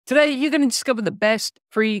Today, you're going to discover the best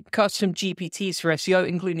free custom GPTs for SEO,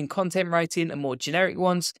 including content writing and more generic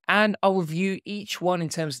ones. And I'll review each one in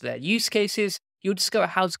terms of their use cases. You'll discover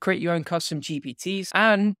how to create your own custom GPTs,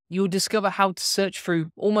 and you'll discover how to search through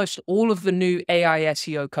almost all of the new AI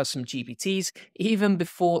SEO custom GPTs, even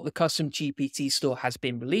before the custom GPT store has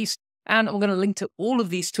been released. And I'm going to link to all of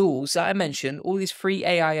these tools that I mentioned, all these free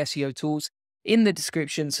AI SEO tools in the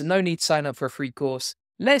description, so no need to sign up for a free course.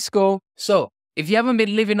 Let's go. So, if you haven't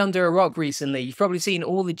been living under a rock recently, you've probably seen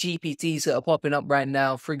all the GPTs that are popping up right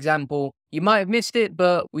now. For example, you might have missed it,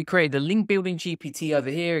 but we created a link building GPT over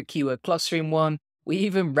here, a keyword clustering one. We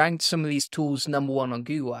even ranked some of these tools #1 on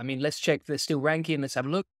Google. I mean, let's check if they're still ranking. Let's have a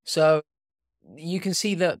look. So you can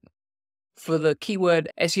see that for the keyword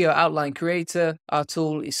SEO outline creator, our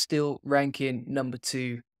tool is still ranking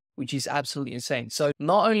 #2, which is absolutely insane. So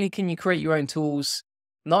not only can you create your own tools,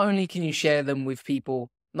 not only can you share them with people,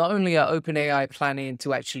 not only are OpenAI planning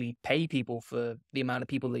to actually pay people for the amount of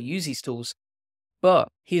people that use these tools, but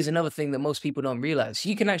here's another thing that most people don't realize.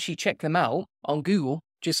 You can actually check them out on Google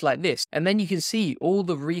just like this. And then you can see all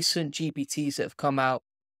the recent GPTs that have come out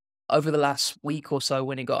over the last week or so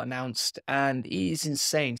when it got announced, and it is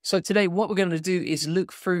insane. So today, what we're going to do is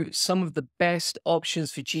look through some of the best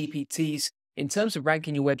options for GPTs in terms of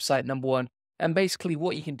ranking your website #1. And basically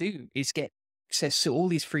what you can do is get access to all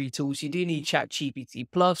these free tools. You do need ChatGPT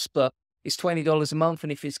Plus, but it's $20 a month. And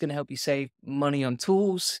if it's going to help you save money on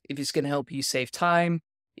tools, if it's going to help you save time,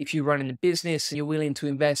 if you're running a business and you're willing to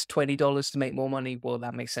invest $20 to make more money, well,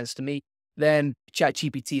 that makes sense to me. Then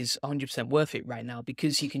ChatGPT is 100% worth it right now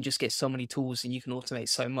because you can just get so many tools and you can automate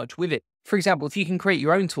so much with it. For example, if you can create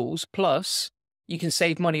your own tools, plus you can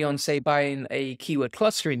save money on, say, buying a keyword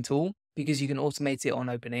clustering tool because you can automate it on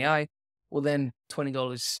OpenAI, well, then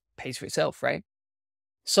 $20 pays for itself, right?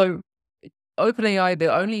 So OpenAI, they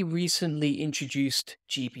only recently introduced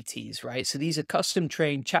GPTs, right? So these are custom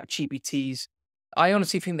trained ChatGPTs. I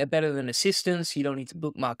honestly think they're better than assistants. You don't need to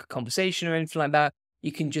bookmark a conversation or anything like that.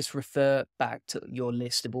 You can just refer back to your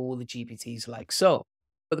list of all the GPTs like so.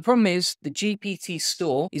 But the problem is the GPT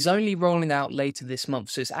Store is only rolling out later this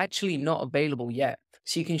month, so it's actually not available yet.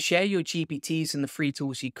 So you can share your GPTs and the free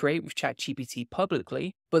tools you create with ChatGPT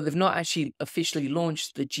publicly, but they've not actually officially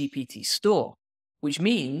launched the GPT Store, which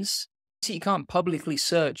means you can't publicly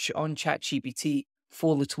search on ChatGPT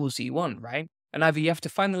for the tools that you want, right? And either you have to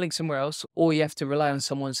find the link somewhere else or you have to rely on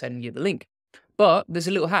someone sending you the link. But there's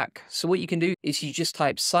a little hack. So what you can do is you just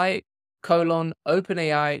type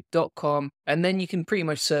site:/openai.com, and then you can pretty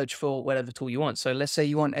much search for whatever tool you want. So let's say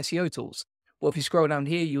you want SEO tools. Well, if you scroll down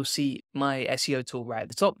here, you'll see my SEO tool right at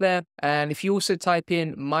the top there. And if you also type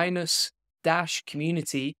in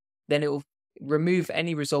 -community, then it will remove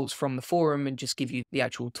any results from the forum and just give you the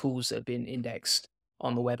actual tools that have been indexed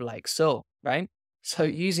on the web like so, right? So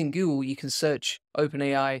using Google, you can search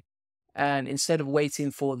OpenAI, and instead of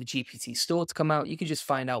waiting for the GPT Store to come out, you can just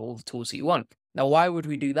find out all the tools that you want. Now, why would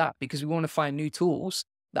we do that? Because we want to find new tools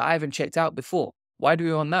that I haven't checked out before. Why do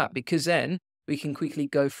we want that? Because then we can quickly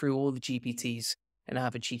go through all the GPTs and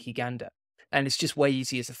have a cheeky gander. And it's just way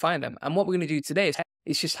easier to find them. And what we're going to do today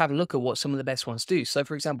is just have a look at what some of the best ones do. So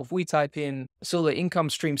for example, if we type in Solar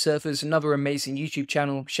Income Stream Surfers, another amazing YouTube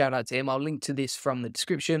channel, shout out to him. I'll link to this from the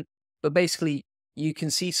description. But basically, you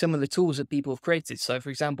can see some of the tools that people have created. So for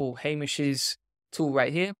example, Hamish's tool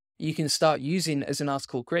right here, you can start using as an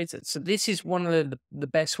article creator. So this is one of the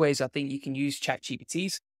best ways I think you can use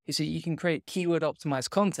ChatGPTs, is that you can create keyword optimized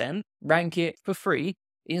content, rank it for free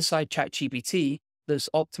inside ChatGPT that's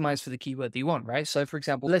optimized for the keyword that you want, right? So for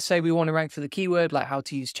example, let's say we want to rank for the keyword, like how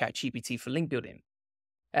to use ChatGPT for link building.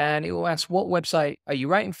 And it will ask, what website are you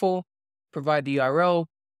writing for? Provide the URL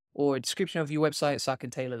or a description of your website so I can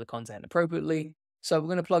tailor the content appropriately. So we're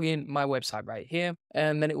going to plug in my website right here,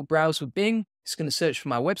 and then it will browse with Bing. It's going to search for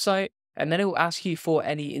my website, and then it will ask you for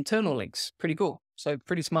any internal links. Pretty cool. So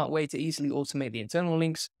pretty smart way to easily automate the internal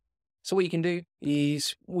links. So what you can do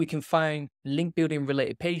is we can find link building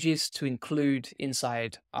related pages to include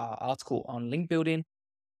inside our article on link building.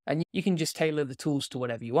 And you can just tailor the tools to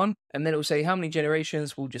whatever you want. And then it will say how many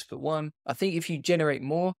generations, we'll just put 1. I think if you generate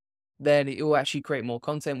more, then it will actually create more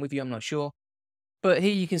content with you. I'm not sure. But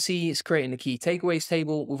here you can see it's creating the key takeaways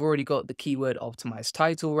table. We've already got the keyword optimized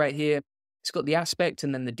title right here. It's got the aspect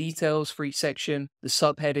and then the details for each section, the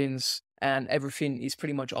subheadings, and everything is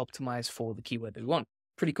pretty much optimized for the keyword that we want.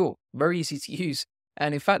 Pretty cool. Very easy to use.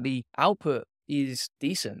 And in fact, the output is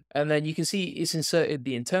decent. And then you can see it's inserted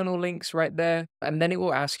the internal links right there. And then it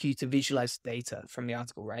will ask you to visualize the data from the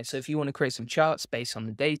article, right? So if you want to create some charts based on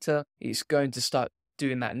the data, it's going to start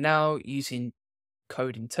doing that now using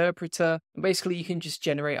code interpreter. And basically, you can just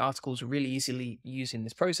generate articles really easily using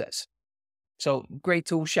this process. So great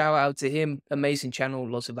tool, shout out to him, amazing channel,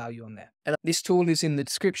 lots of value on there. And this tool is in the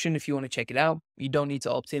description if you want to check it out. You don't need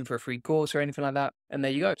to opt in for a free course or anything like that. And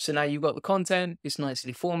there you go. So now you've got the content, it's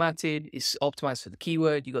nicely formatted, it's optimized for the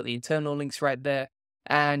keyword, you've got the internal links right there,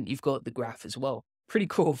 and you've got the graph as well. Pretty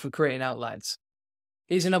cool for creating outlines.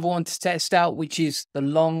 Here's another one to test out, which is the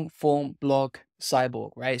long form blog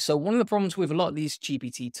Cyborg, right? So one of the problems with a lot of these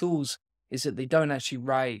GPT tools is that they don't actually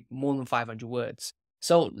write more than 500 words.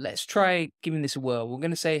 So let's try giving this a whirl. We're going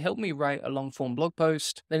to say, help me write a long form blog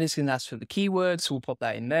post. Then it's going to ask for the keywords. So we'll pop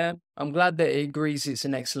that in there. I'm glad that it agrees it's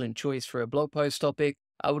an excellent choice for a blog post topic.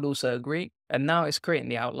 I would also agree. And now it's creating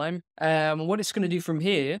the outline. What it's going to do from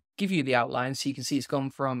here, give you the outline. So you can see it's gone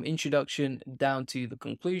from introduction down to the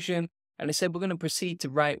conclusion. And it said we're going to proceed to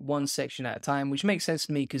write one section at a time, which makes sense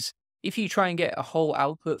to me because if you try and get a whole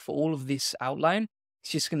output for all of this outline,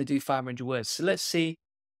 it's just going to do 500 words. So let's see.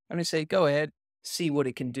 I'm going to say, go ahead, see what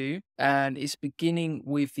it can do. And it's beginning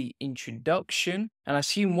with the introduction. And I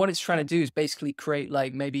assume what it's trying to do is basically create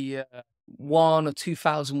like maybe a 1,000 or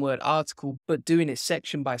 2,000 word article, but doing it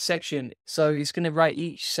section by section. So it's going to write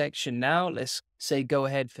each section now. Let's say, go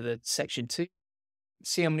ahead for the section 2.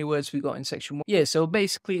 See how many words we got in section 1. Yeah, so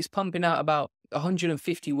basically it's pumping out about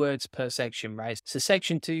 150 words per section, right? So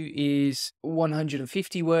section 2 is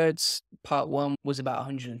 150 words. Part 1 was about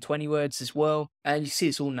 120 words as well. And you see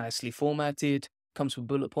it's all nicely formatted, comes with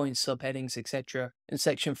bullet points, subheadings, etc. And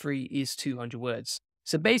section 3 is 200 words.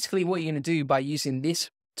 So basically what you're going to do by using this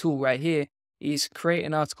tool right here is create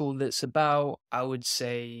an article that's about, I would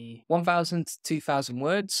say, 1,000 to 2,000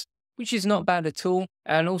 words, which is not bad at all.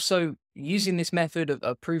 And also using this method of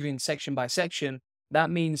approving section by section, that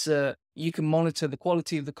means you can monitor the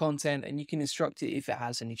quality of the content and you can instruct it if it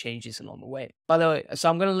has any changes along the way. By the way, so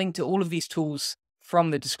I'm going to link to all of these tools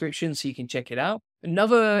from the description so you can check it out.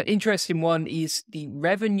 Another interesting one is the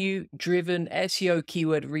revenue-driven SEO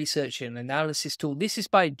keyword research and analysis tool. This is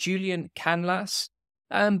by Julian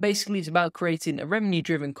Goldie. Basically, it's about creating a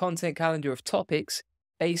revenue-driven content calendar of topics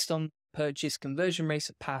based on purchase conversion rates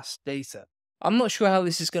of past data. I'm not sure how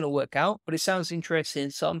this is going to work out, but it sounds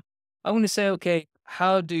interesting. So I'm going to say, okay,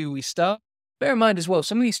 how do we start? Bear in mind as well,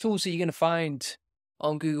 some of these tools that you're going to find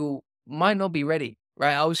on Google might not be ready,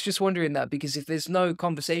 right? I was just wondering that because if there's no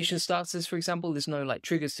conversation starters, for example, there's no like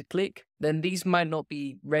triggers to click, then these might not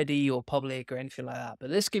be ready or public or anything like that.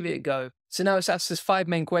 But let's give it a go. So now it's asked us 5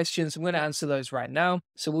 main questions. I'm going to answer those right now.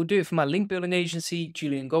 So we'll do it for my link building agency,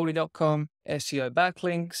 juliangoldie.com, SEO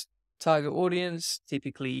backlinks, target audience,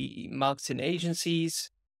 typically marketing agencies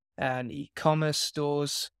and e-commerce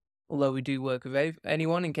stores. Although we do work with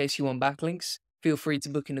anyone, in case you want backlinks, feel free to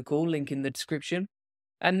book in a call, link in the description.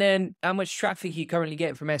 And then how much traffic you currently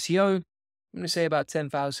get from SEO. I'm going to say about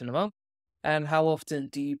 10,000 a month. And how often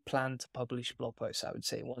do you plan to publish blog posts? I would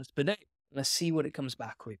say once per day. Let's see what it comes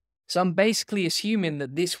back with. So I'm basically assuming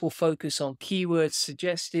that this will focus on keywords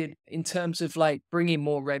suggested in terms of like bringing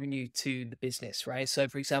more revenue to the business, right? So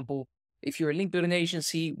for example, if you're a link building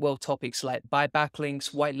agency, well, topics like buy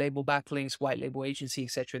backlinks, white label agency,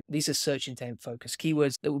 etc. These are search intent focused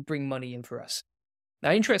keywords that will bring money in for us.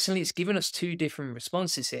 Now, interestingly, it's given us 2 different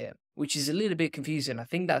responses here, which is a little bit confusing. I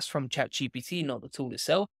think that's from ChatGPT, not the tool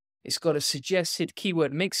itself. It's got a suggested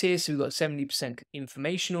keyword mix here. So we've got 70%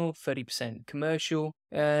 informational, 30% commercial.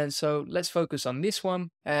 And so let's focus on this one.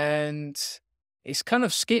 And it's kind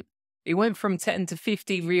of skipped. It went from 10 to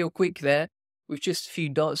 50 real quick there with just a few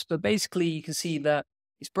dots. But basically, you can see that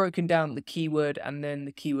it's broken down the keyword and then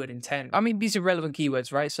the keyword intent. I mean, these are relevant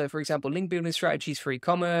keywords, right? So for example, link building strategies for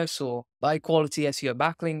e-commerce or high quality SEO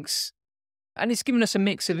backlinks. And it's given us a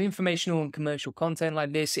mix of informational and commercial content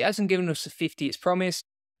like this. It hasn't given us the 50 it's promised.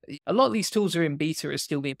 A lot of these tools are in beta, are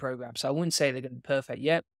still being programmed, so I wouldn't say they're going to be perfect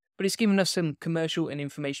yet, but it's given us some commercial and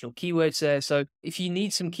informational keywords there. So if you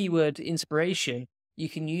need some keyword inspiration, you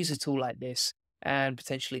can use a tool like this and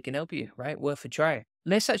potentially it can help you, right? Worth a try.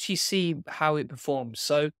 Let's actually see how it performs.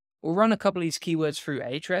 So we'll run a couple of these keywords through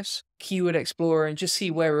Ahrefs, Keyword Explorer, and just see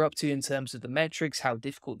where we're up to in terms of the metrics, how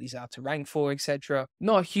difficult these are to rank for, etc.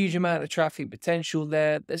 Not a huge amount of traffic potential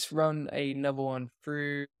there. Let's run another one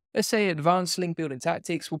through. Let's say advanced link building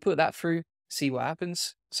tactics. We'll put that through, see what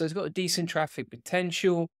happens. So it's got a decent traffic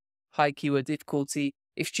potential, high keyword difficulty.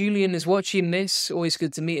 If Julian is watching this, always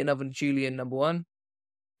good to meet another Julian, number 1.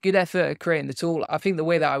 Good effort at creating the tool. I think the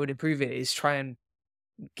way that I would improve it is try and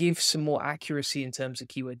give some more accuracy in terms of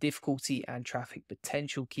keyword difficulty and traffic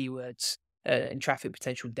potential keywords and traffic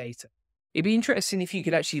potential data. It'd be interesting if you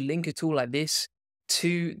could actually link a tool like this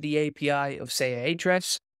to the API of, say,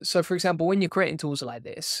 Ahrefs. So for example, when you're creating tools like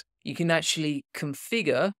this, you can actually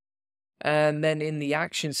configure, and then in the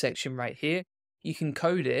action section right here, you can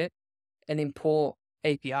code it and import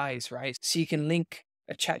APIs, right? So you can link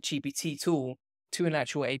a ChatGPT tool to an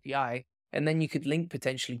actual API, and then you could link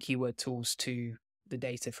potentially keyword tools to the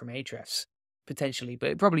data from Ahrefs, potentially, but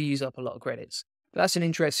it probably use up a lot of credits. But that's an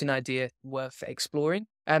interesting idea worth exploring.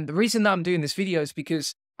 And the reason that I'm doing this video is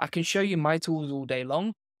because I can show you my tools all day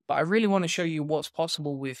long, but I really want to show you what's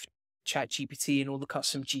possible with ChatGPT and all the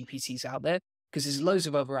custom GPTs out there, because there's loads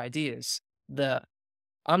of other ideas that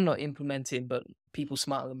I'm not implementing, but people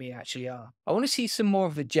smarter than me actually are. I want to see some more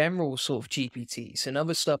of the general sort of GPTs and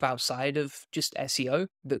other stuff outside of just SEO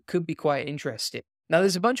that could be quite interesting. Now,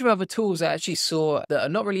 there's a bunch of other tools I actually saw that are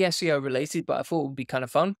not really SEO related, but I thought would be kind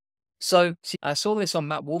of fun. So I saw this on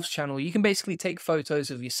Matt Wolf's channel. You can basically take photos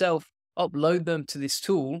of yourself, upload them to this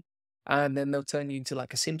tool, and then they'll turn you into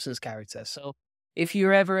like a Simpsons character. So if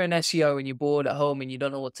you're ever an SEO and you're bored at home and you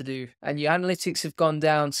don't know what to do, and your analytics have gone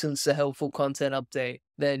down since the helpful content update,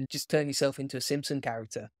 then just turn yourself into a Simpson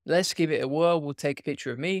character. Let's give it a whirl. We'll take a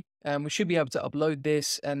picture of me, and we should be able to upload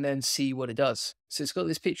this and then see what it does. So it's got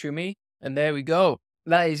this picture of me, and there we go.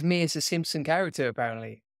 That is me as a Simpson character,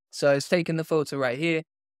 apparently. So it's taken the photo right here,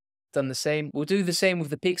 done the same. We'll do the same with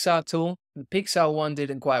the Pixar tool. The Pixar one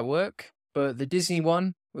didn't quite work, but the Disney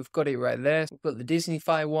one, we've got it right there. We've got the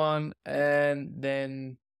Disneyfy one, and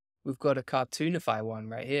then we've got a Cartoonify one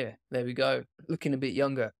right here. There we go. Looking a bit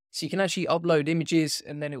younger. So you can actually upload images,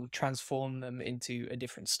 and then it will transform them into a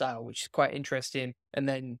different style, which is quite interesting. And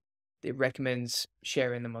then it recommends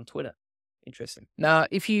sharing them on Twitter. Interesting. Now,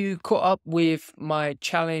 if you caught up with my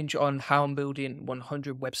challenge on how I'm building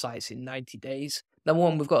 100 websites in 90 days, number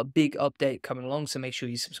one, we've got a big update coming along, so make sure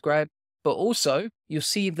you subscribe. But also, you'll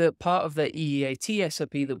see that part of the EEAT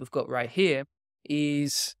SOP that we've got right here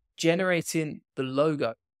is generating the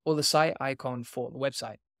logo or the site icon for the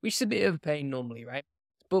website, which is a bit of a pain normally, right?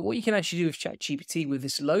 But what you can actually do with ChatGPT with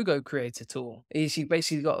this logo creator tool is you've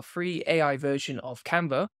basically got a free AI version of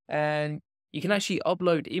Canva, and you can actually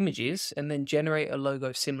upload images and then generate a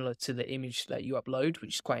logo similar to the image that you upload,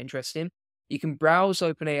 which is quite interesting. You can browse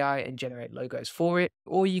OpenAI and generate logos for it,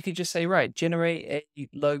 or you could just say, right, generate a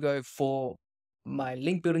logo for my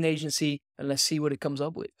link building agency, and let's see what it comes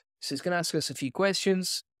up with. So it's going to ask us a few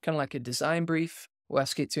questions, kind of like a design brief. We'll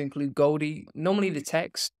ask it to include Goldie. Normally the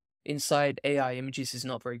text inside AI images is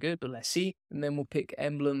not very good, but let's see. And then we'll pick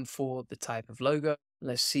emblem for the type of logo.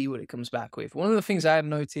 Let's see what it comes back with. One of the things I have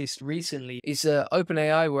noticed recently is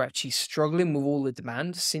OpenAI were actually struggling with all the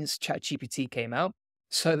demand since ChatGPT came out.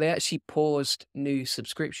 So they actually paused new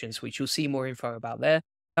subscriptions, which you'll see more info about there.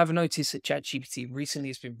 I've noticed that ChatGPT recently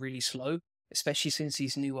has been really slow, especially since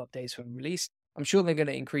these new updates were released. I'm sure they're going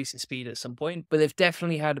to increase in speed at some point, but they've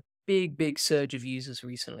definitely had a big surge of users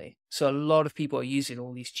recently. So a lot of people are using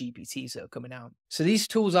all these GPTs that are coming out. So these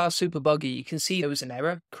tools are super buggy. You can see there was an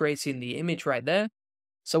error creating the image right there.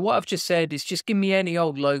 So what I've just said is just give me any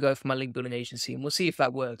old logo for my link building agency and we'll see if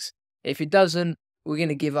that works. If it doesn't, we're going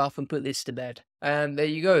to give up and put this to bed. And there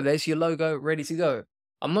you go. There's your logo ready to go.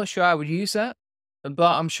 I'm not sure I would use that,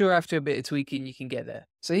 but I'm sure after a bit of tweaking, you can get there.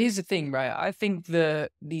 So here's the thing, right? I think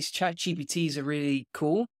these chat GPTs are really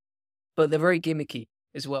cool, but they're very gimmicky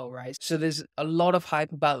as well, right? So there's a lot of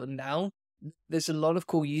hype about them now. There's a lot of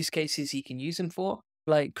cool use cases you can use them for,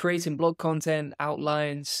 like creating blog content,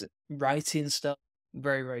 outlines, writing stuff.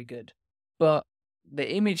 Very good. But the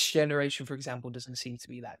image generation, for example, doesn't seem to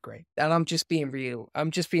be that great. And I'm just being real.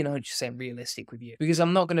 I'm just being 100% realistic with you because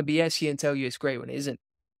I'm not going to BS you and tell you it's great when it isn't.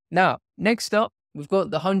 Now, next up, we've got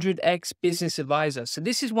the 100x Business Advisor. So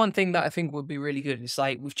this is one thing that I think would be really good. It's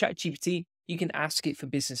like with ChatGPT, you can ask it for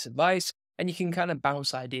business advice and you can kind of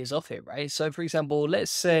bounce ideas off it, right? So for example,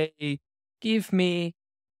 let's say, give me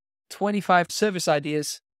 25 service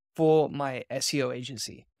ideas for my SEO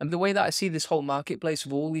agency. And the way that I see this whole marketplace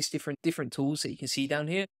with all these different tools that you can see down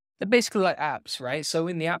here, they're basically like apps, right? So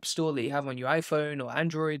in the app store that you have on your iPhone or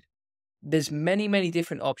Android, there's many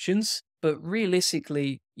different options, but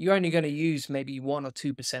realistically, you're only going to use maybe 1 or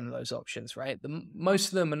 2% of those options, right? Most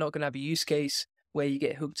of them are not going to have a use case where you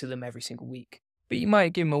get hooked to them every single week. But you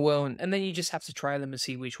might give them a whirl, and then you just have to try them and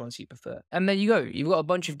see which ones you prefer. And there you go. You've got a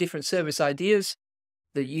bunch of different service ideas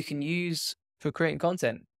that you can use for creating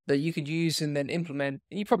content that you could use and then implement.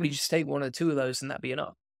 And you probably just take 1 or 2 of those and that'd be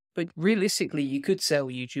enough. But realistically, you could sell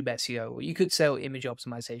YouTube SEO or you could sell image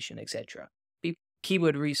optimization, etc.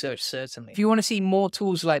 Keyword research, certainly. If you want to see more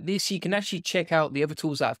tools like this, you can actually check out the other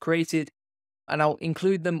tools that I've created, and I'll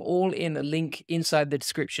include them all in a link inside the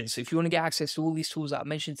description. So if you want to get access to all these tools that I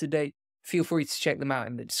mentioned today, feel free to check them out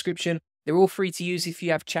in the description. They're all free to use if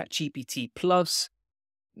you have ChatGPT Plus.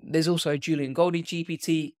 There's also a Julian Goldie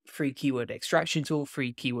GPT, free keyword extraction tool,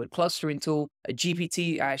 free keyword clustering tool, a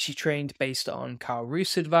GPT I actually trained based on Carl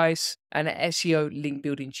Roos' advice, and an SEO link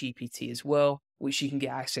building GPT as well, which you can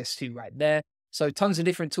get access to right there. So tons of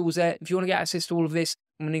different tools there. If you want to get access to all of this,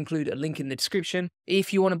 I'm going to include a link in the description.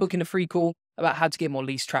 If you want to book in a free call about how to get more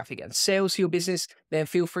leads, traffic, and sales to your business, then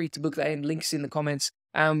feel free to book that in. Links in the comments.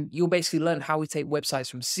 You'll basically learn how we take websites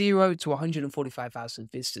from 0 to 145,000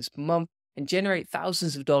 visitors per month and generate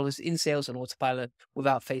thousands of dollars in sales on autopilot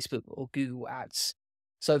without Facebook or Google ads.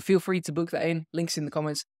 So feel free to book that in. Links in the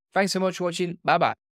comments. Thanks so much for watching. Bye bye.